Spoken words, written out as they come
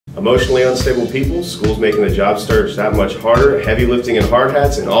Emotionally unstable people, school's making the job search that much harder, heavy lifting and hard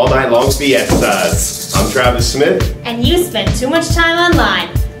hats, and all night long fiestas. I'm Travis Smith. And you spend too much time online.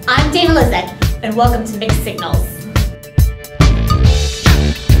 I'm Lizik, and welcome to Mixed Signals.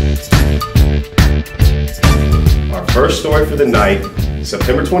 Our first story for the night,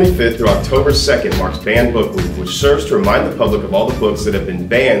 September 25th through October 2nd, marks Banned Book Week, which serves to remind the public of all the books that have been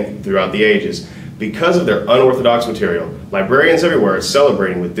banned throughout the ages because of their unorthodox material. Librarians everywhere are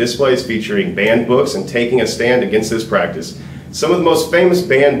celebrating with displays featuring banned books and taking a stand against this practice. Some of the most famous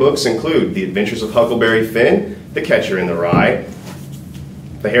banned books include The Adventures of Huckleberry Finn, The Catcher in the Rye,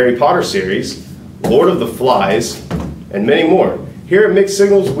 the Harry Potter series, Lord of the Flies, and many more. Here at Mixed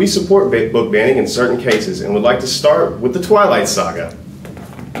Signals, we support book banning in certain cases and would like to start with the Twilight Saga,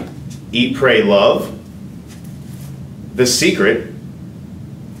 Eat, Pray, Love, The Secret,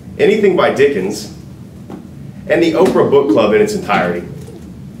 anything by Dickens, and the Oprah Book Club in its entirety.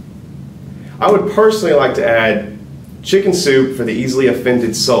 I would personally like to add Chicken Soup for the Easily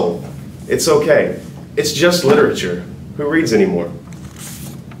Offended Soul. It's okay. It's just literature. Who reads anymore?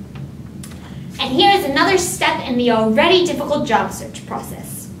 And here is another step in the already difficult job search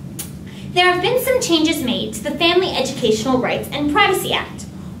process. There have been some changes made to the Family Educational Rights and Privacy Act,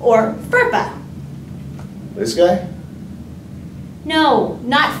 or FERPA. This guy? No,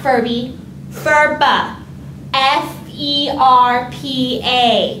 not Furby. FERPA. F-E-R-P-A.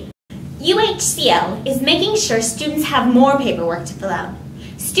 UHCL is making sure students have more paperwork to fill out.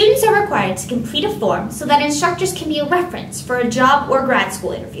 Students are required to complete a form so that instructors can be a reference for a job or grad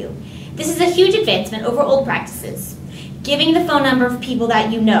school interview. This is a huge advancement over old practices. Giving the phone number of people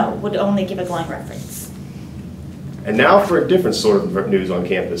that you know would only give a glowing reference. And now for a different sort of news on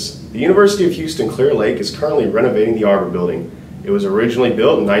campus. The University of Houston Clear Lake is currently renovating the Arbor Building. It was originally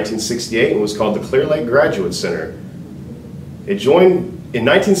built in 1968 and was called the Clear Lake Graduate Center. In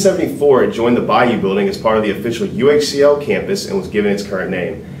 1974, it joined the Bayou Building as part of the official UHCL campus and was given its current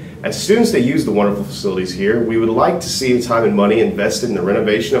name. As students that use the wonderful facilities here, we would like to see time and money invested in the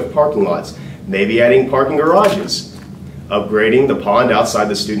renovation of parking lots, maybe adding parking garages, upgrading the pond outside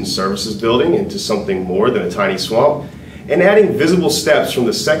the Student Services Building into something more than a tiny swamp, and adding visible steps from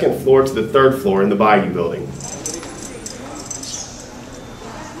the second floor to the third floor in the Bayou Building.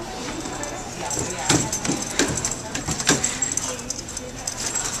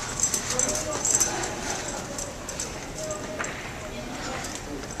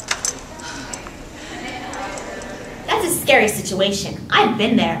 Scary situation. I've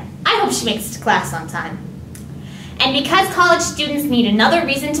been there. I hope she makes it to class on time. And because college students need another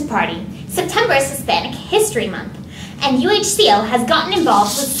reason to party, September is Hispanic History Month, and UHCL has gotten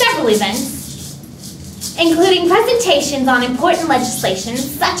involved with several events, including presentations on important legislation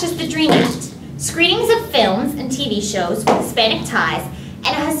such as the DREAM Act, screenings of films and TV shows with Hispanic ties,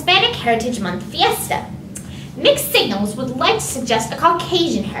 and a Hispanic Heritage Month fiesta. Mixed Signals would like to suggest a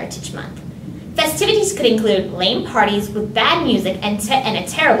Caucasian Heritage Month. Festivities could include lame parties with bad music and a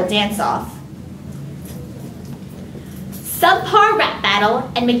terrible dance-off, subpar rap battle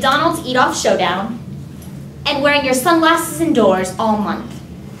and McDonald's eat-off showdown, and wearing your sunglasses indoors all month.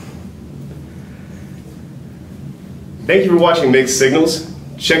 Thank you for watching Mixed Signals.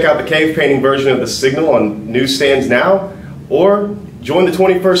 Check out the cave painting version of The Signal on newsstands now, or join the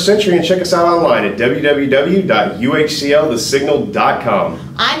 21st century and check us out online at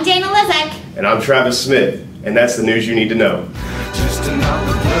www.uhclthesignal.com. I'm Lizik. And I'm Travis Smith, and that's the news you need to know. Just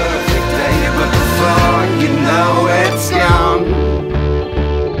another perfect day, but before you know it's gone.